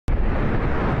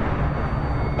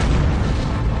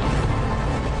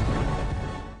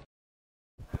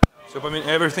So I mean,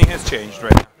 everything has changed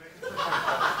right now.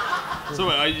 So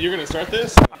you're gonna start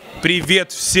this?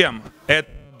 Привет всем! Это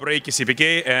Breaky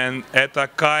CPK, and это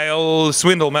Kyle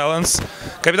Swindlemelonzz,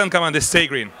 капитан команды Stay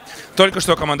Green. Только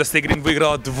что команда Stay Green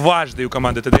выиграла дважды у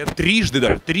команды ТД,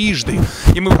 трижды.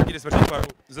 И мы бы хотели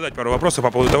задать пару вопросов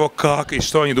по поводу того, как и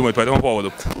что они думают по этому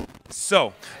поводу.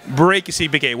 So, Breaky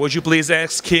CPK, would you please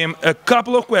ask him a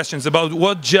couple of questions about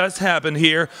what just happened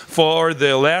here for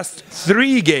the last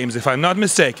 3 games, if I'm not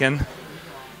mistaken?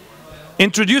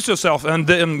 Introduce yourself and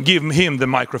then give him the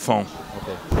microphone.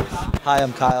 Okay. Hi,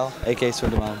 I'm Kyle, aka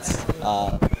Swindlemelonzz,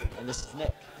 and this is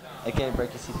Nick, aka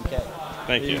Breaky CPK.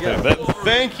 Thank you.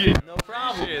 Thank you. No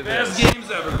problem. Best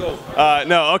games ever, go.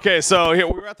 No, okay, so here,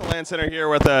 we're at the LAN Center here.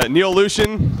 We're at the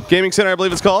Neo-Lucian Gaming Center, I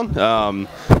believe it's called,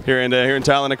 here in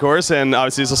Thailand, of course, and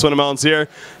obviously it's the Swindlemelonzz here.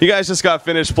 You guys just got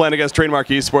finished playing against Trademark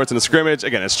Esports in a scrimmage.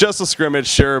 Again, it's just a scrimmage,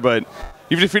 sure, but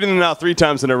you've defeated them now 3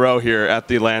 times in a row here at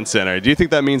the LAN Center. Do you think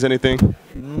that means anything?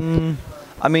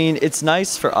 I mean, it's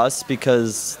nice for us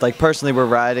because, like, personally, we're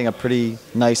riding a pretty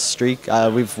nice streak.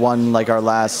 We've won, like, our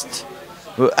last...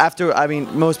 I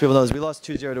mean, most people know this. We lost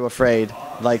 2-0 to Afraid,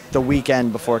 like, the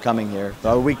weekend before coming here,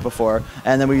 a week before.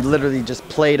 And then we literally just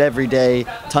played every day,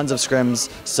 tons of scrims.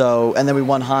 So, and then we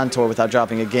won Han Tour without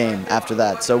dropping a game after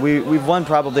that. So we've won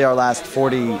probably our last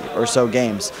 40 or so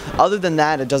games. Other than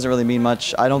that, it doesn't really mean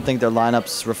much. I don't think their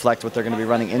lineups reflect what they're going to be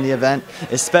running in the event,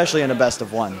 especially in a best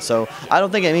of 1. So I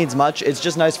don't think it means much. It's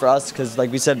just nice for us because,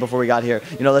 like we said before we got here,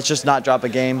 you know, let's just not drop a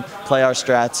game, play our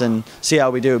strats, and see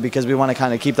how we do because we want to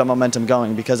kind of keep that momentum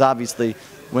going. Because obviously,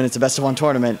 when it's a best-of-1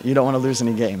 tournament, you don't want to lose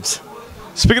any games.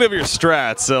 Speaking of your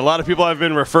strats, a lot of people have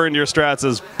been referring to your strats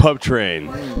as Pub Train.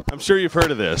 I'm sure you've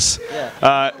heard of this.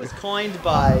 Yeah, it was coined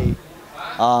by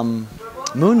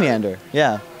Moon Meander.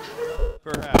 Yeah.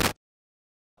 Perhaps.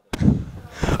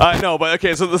 No, but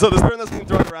okay, so the term that's being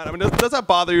thrown around, I mean, does that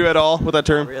bother you at all with that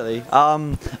term? Not really.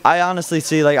 I honestly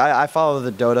see, like, I follow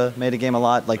the Dota meta game a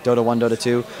lot, like Dota 1, Dota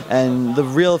 2, and the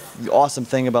real awesome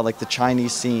thing about, like, the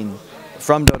Chinese scene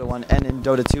from Dota 1 and in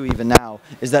Dota 2 even now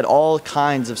is that all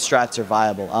kinds of strats are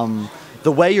viable.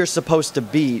 The way you're supposed to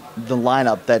beat the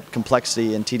lineup that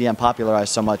Complexity and TDM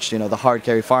popularized so much, you know, the hard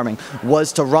carry farming,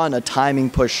 was to run a timing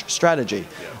push strategy.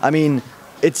 I mean,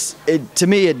 to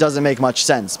me, it doesn't make much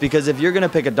sense because if you're going to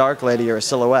pick a Dark Lady or a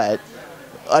Silhouette,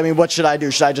 I mean, what should I do?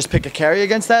 Should I just pick a carry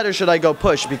against that or should I go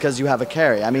push because you have a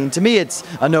carry? I mean, to me, it's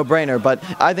a no-brainer, but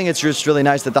I think it's just really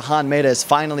nice that the Han meta has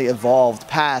finally evolved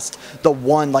past the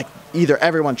one, like, either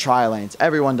everyone tri-lanes,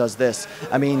 everyone does this.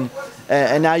 I mean,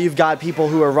 and now you've got people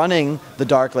who are running the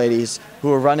Dark Ladies,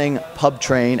 who are running Pub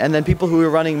Train, and then people who are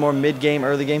running more mid-game,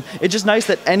 early game. It's just nice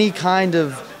that any kind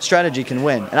of strategy can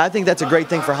win. And I think that's a great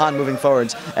thing for Han moving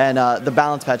forwards. And the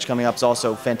balance patch coming up is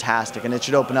also fantastic, and it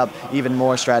should open up even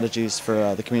more strategies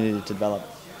for the community to develop.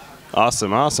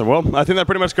 Awesome, awesome. Well, I think that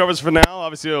pretty much covers it for now.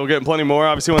 Obviously, we'll get plenty more,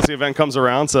 obviously, once the event comes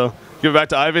around. So give it back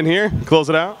to Ivan here, close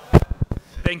it out.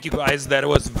 Thank you guys, that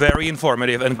was very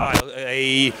informative. And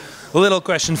a little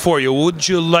question for you. Would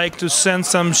you like to send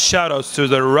some shoutouts to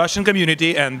the Russian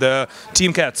community and the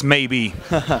Team Cats, maybe?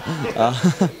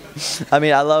 I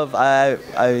mean,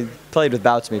 I played with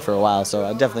Bouts Me for a while, so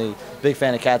I'm definitely a big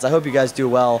fan of Cats. I hope you guys do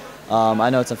well. I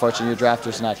know it's unfortunate your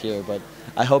drafter's not here, but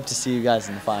I hope to see you guys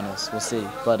in the finals. We'll see.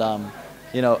 But,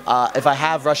 you know, if I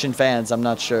have Russian fans, I'm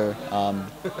not sure.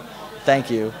 Thank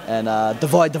you. And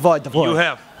Davai. You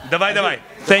have. Давай.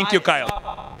 Thank you, Kyle.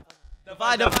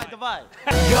 Давай.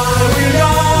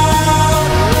 Garena.